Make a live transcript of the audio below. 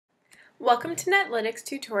Welcome to Netlytic's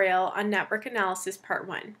tutorial on Network Analysis Part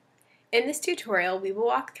 1. In this tutorial, we will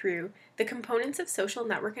walk through the components of social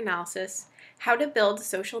network analysis, how to build a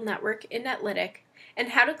social network in Netlytic, and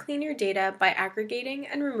how to clean your data by aggregating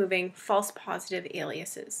and removing false positive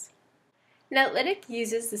aliases. Netlytic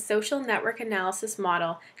uses the social network analysis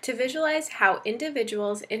model to visualize how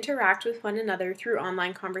individuals interact with one another through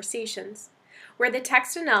online conversations. Where the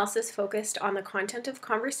text analysis focused on the content of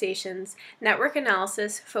conversations, network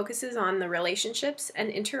analysis focuses on the relationships and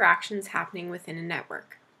interactions happening within a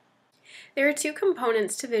network. There are two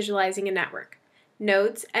components to visualizing a network: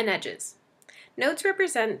 nodes and edges. Nodes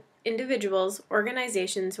represent individuals,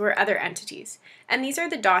 organizations, or other entities, and these are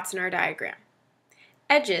the dots in our diagram.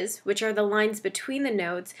 Edges, which are the lines between the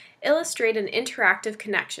nodes, illustrate an interactive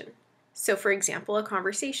connection, so for example, a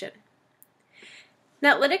conversation.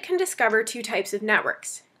 Netlytic can discover two types of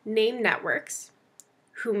networks: name networks,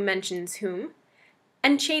 whom mentions whom,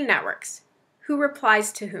 and chain networks, who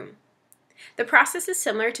replies to whom. The process is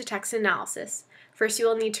similar to text analysis. First, you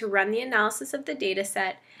will need to run the analysis of the data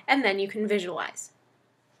set, and then you can visualize.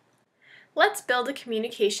 Let's build a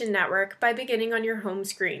communication network by beginning on your home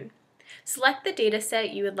screen. Select the data set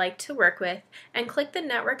you would like to work with, and click the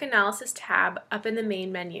Network Analysis tab up in the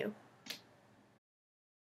main menu.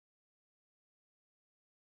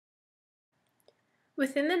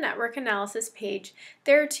 Within the Network Analysis page,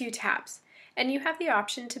 there are two tabs, and you have the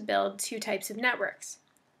option to build two types of networks: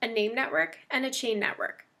 a name network and a chain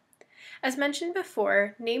network. As mentioned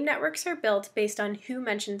before, name networks are built based on who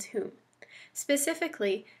mentions whom.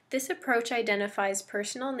 Specifically, this approach identifies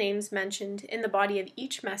personal names mentioned in the body of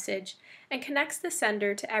each message and connects the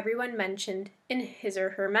sender to everyone mentioned in his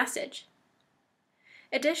or her message.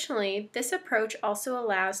 Additionally, this approach also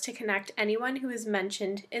allows to connect anyone who is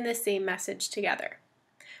mentioned in the same message together.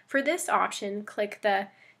 For this option, click the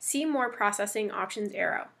See More Processing Options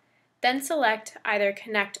arrow. Then select either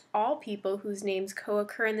Connect all people whose names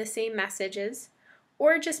co-occur in the same messages,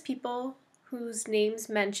 or just people whose names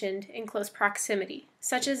mentioned in close proximity,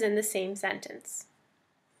 such as in the same sentence.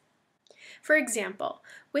 For example,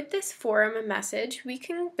 with this forum message, we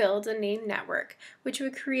can build a name network, which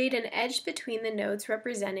would create an edge between the nodes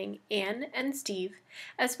representing Anne and Steve,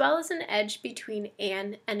 as well as an edge between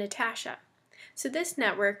Anne and Natasha. So this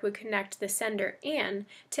network would connect the sender, Anne,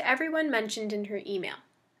 to everyone mentioned in her email.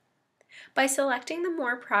 By selecting the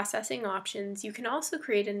More Processing options, you can also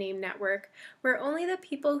create a name network where only the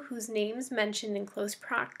people whose names mentioned in close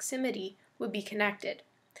proximity would be connected.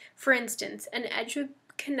 For instance, an edge would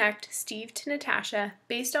connect Steve to Natasha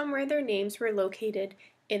based on where their names were located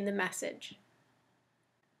in the message.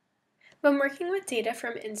 When working with data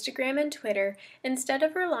from Instagram and Twitter, instead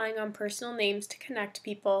of relying on personal names to connect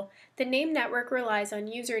people, the name network relies on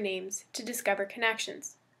usernames to discover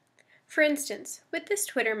connections. For instance, with this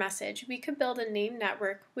Twitter message, we could build a name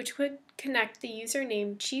network which would connect the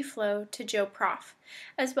username Chiflo to Joe Prof,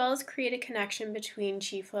 as well as create a connection between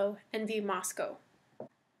Chiflo and V Moscow.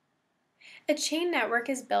 A chain network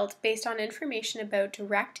is built based on information about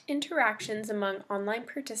direct interactions among online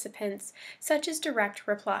participants, such as direct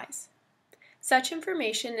replies. Such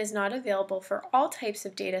information is not available for all types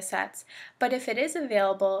of data sets, but if it is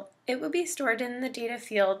available, it will be stored in the data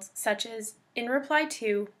fields such as in reply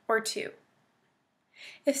to or to.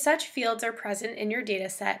 If such fields are present in your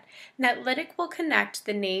dataset, Netlytic will connect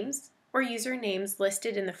the names or usernames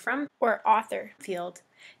listed in the From or Author field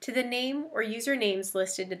to the name or usernames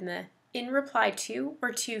listed in the In reply to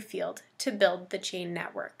or to field to build the chain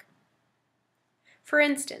network. For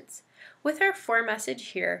instance, with our for message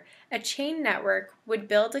here, a chain network would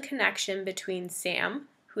build a connection between Sam,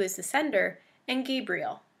 who is the sender, and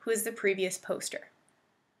Gabriel, who is the previous poster.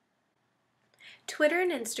 Twitter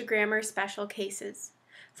and Instagram are special cases.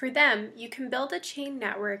 For them, you can build a chain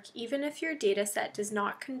network even if your dataset does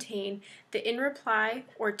not contain the in reply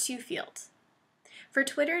or to fields. For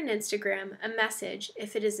Twitter and Instagram, a message,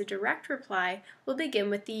 if it is a direct reply, will begin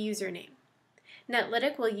with the username.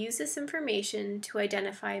 Netlytic will use this information to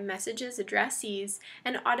identify messages' addressees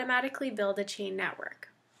and automatically build a chain network.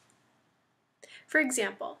 For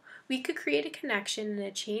example, we could create a connection in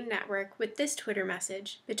a chain network with this Twitter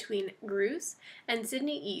message between Gruz and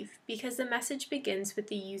Sydney Eve because the message begins with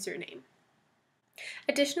the username.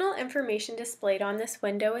 Additional information displayed on this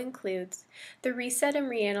window includes the Reset and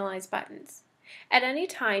Reanalyze buttons. At any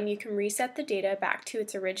time, you can reset the data back to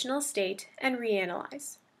its original state and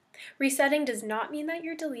reanalyze. Resetting does not mean that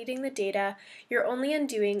you're deleting the data, you're only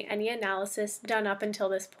undoing any analysis done up until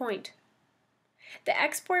this point. The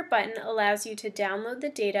Export button allows you to download the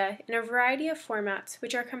data in a variety of formats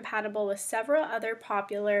which are compatible with several other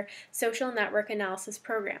popular social network analysis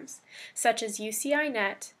programs, such as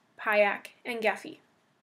UCINet, Payak, and Gephi.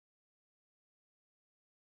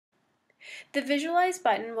 The Visualize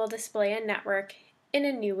button will display a network in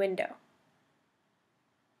a new window.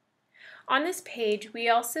 On this page, we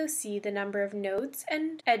also see the number of nodes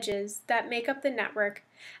and edges that make up the network,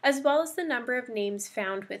 as well as the number of names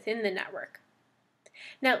found within the network.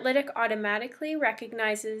 Netlytic automatically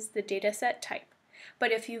recognizes the dataset type,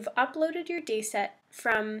 but if you've uploaded your dataset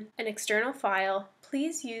from an external file,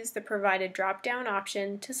 please use the provided drop-down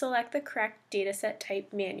option to select the correct dataset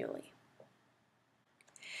type manually.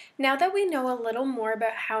 Now that we know a little more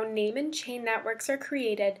about how name and chain networks are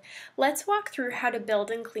created, let's walk through how to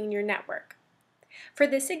build and clean your network. For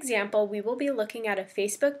this example, we will be looking at a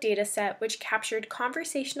Facebook dataset which captured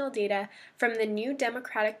conversational data from the New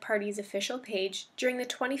Democratic Party's official page during the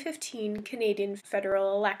 2015 Canadian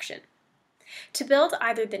federal election. To build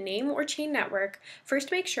either the name or chain network,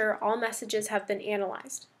 first make sure all messages have been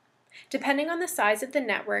analyzed. Depending on the size of the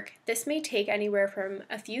network, this may take anywhere from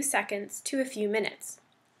a few seconds to a few minutes.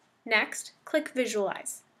 Next, click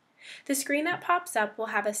Visualize. The screen that pops up will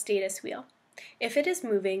have a status wheel. If it is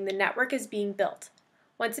moving, the network is being built.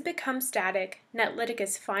 Once it becomes static, Netlytic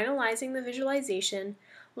is finalizing the visualization,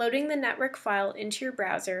 loading the network file into your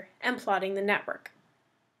browser, and plotting the network.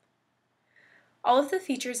 All of the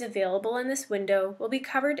features available in this window will be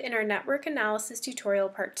covered in our Network Analysis tutorial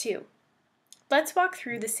Part 2. Let's walk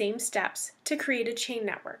through the same steps to create a chain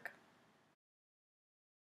network.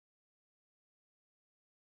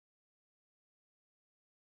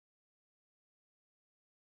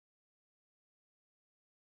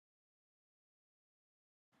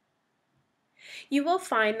 You will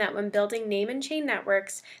find that when building name and chain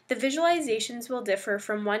networks, the visualizations will differ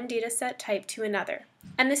from one dataset type to another,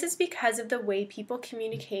 and this is because of the way people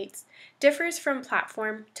communicate differs from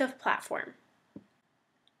platform to platform.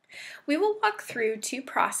 We will walk through two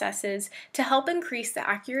processes to help increase the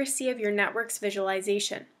accuracy of your network's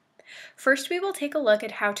visualization. First, we will take a look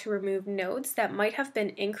at how to remove nodes that might have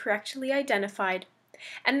been incorrectly identified,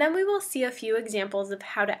 and then we will see a few examples of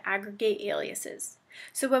how to aggregate aliases,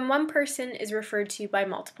 so when one person is referred to by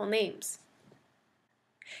multiple names.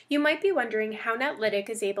 You might be wondering how Netlytic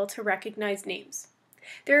is able to recognize names.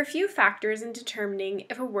 There are a few factors in determining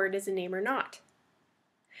if a word is a name or not.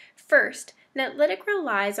 First, Netlytic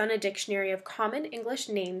relies on a dictionary of common English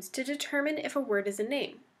names to determine if a word is a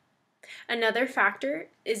name. Another factor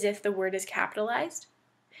is if the word is capitalized.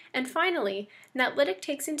 And finally, Netlytic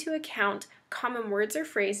takes into account common words or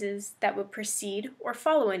phrases that would precede or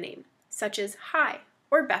follow a name, such as hi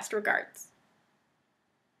or best regards.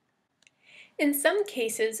 In some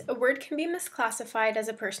cases, a word can be misclassified as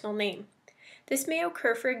a personal name. This may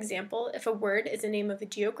occur, for example, if a word is a name of a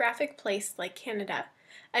geographic place like Canada,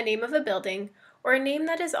 a name of a building, or a name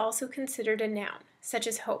that is also considered a noun, such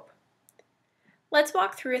as hope. Let's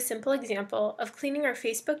walk through a simple example of cleaning our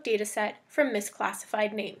Facebook dataset from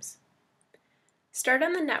misclassified names. Start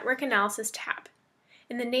on the Network Analysis tab.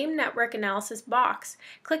 In the Name Network Analysis box,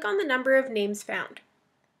 click on the number of names found.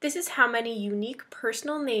 This is how many unique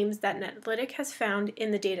personal names that Netlytic has found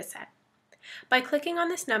in the dataset. By clicking on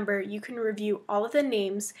this number, you can review all of the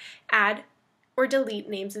names, add or delete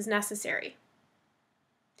names as necessary.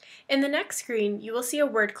 In the next screen, you will see a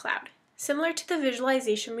word cloud, similar to the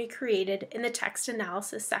visualization we created in the text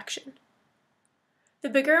analysis section. The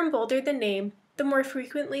bigger and bolder the name, the more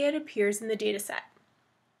frequently it appears in the dataset.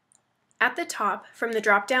 At the top, from the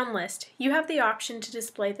drop-down list, you have the option to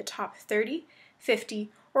display the top 30,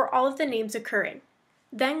 50, or all of the names occurring.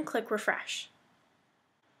 Then click Refresh.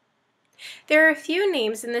 There are a few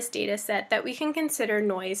names in this dataset that we can consider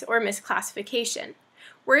noise or misclassification.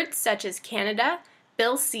 Words such as Canada,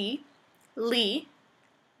 Bill C, Lee,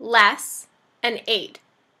 less, and aid.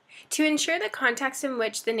 To ensure the context in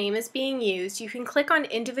which the name is being used, you can click on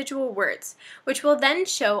individual words, which will then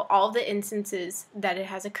show all the instances that it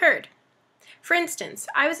has occurred. For instance,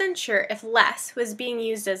 I was unsure if less was being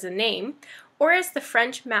used as a name or as the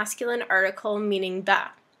French masculine article meaning the.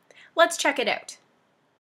 Let's check it out.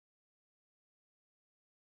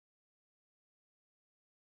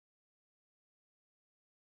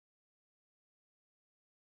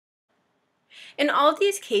 In all of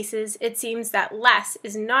these cases, it seems that less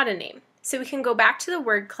is not a name, so we can go back to the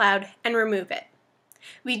word cloud and remove it.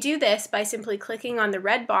 We do this by simply clicking on the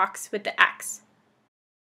red box with the X.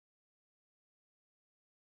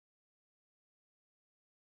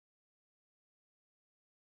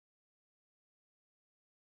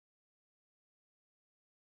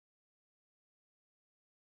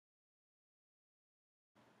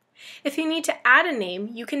 If you need to add a name,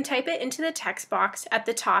 you can type it into the text box at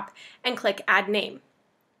the top and click Add Name.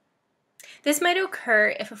 This might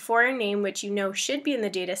occur if a foreign name which you know should be in the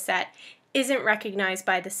data set isn't recognized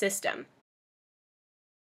by the system.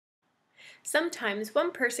 Sometimes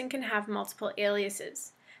one person can have multiple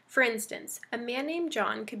aliases. For instance, a man named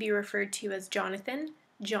John could be referred to as Jonathan,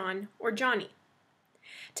 John, or Johnny.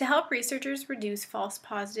 To help researchers reduce false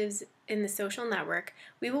positives in the social network,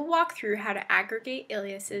 we will walk through how to aggregate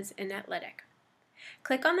aliases in Netlytic.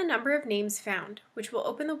 Click on the number of names found, which will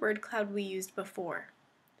open the word cloud we used before.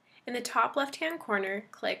 In the top left-hand corner,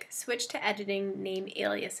 click Switch to Editing Name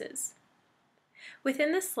Aliases.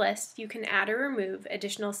 Within this list, you can add or remove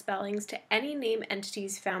additional spellings to any name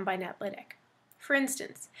entities found by Netlytic. For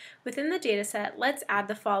instance, within the dataset, let's add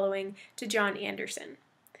the following to John Anderson: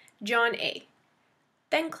 John A.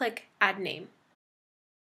 Then click Add Name.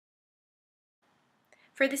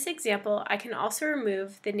 For this example, I can also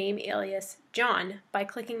remove the name alias John by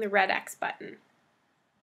clicking the red X button.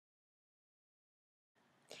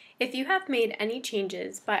 If you have made any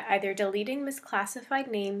changes by either deleting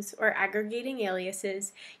misclassified names or aggregating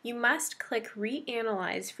aliases, you must click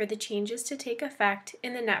Reanalyze for the changes to take effect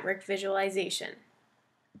in the network visualization.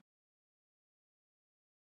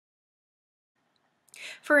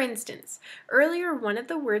 For instance, earlier one of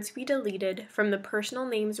the words we deleted from the personal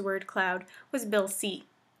names word cloud was Bill C.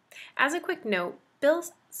 As a quick note, Bill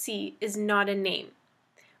C is not a name.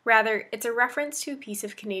 Rather, it's a reference to a piece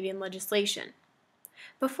of Canadian legislation.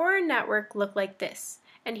 Before, our network looked like this,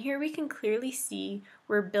 and here we can clearly see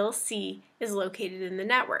where Bill C is located in the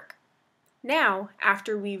network. Now,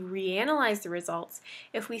 after we reanalyze the results,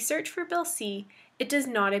 if we search for Bill C, it does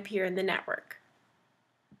not appear in the network.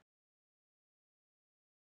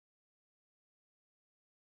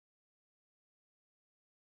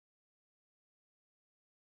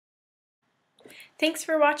 Thanks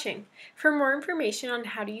for watching. For more information on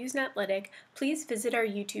how to use Netlytic, please visit our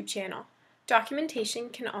YouTube channel. Documentation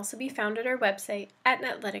can also be found at our website at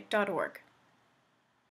netlytic.org.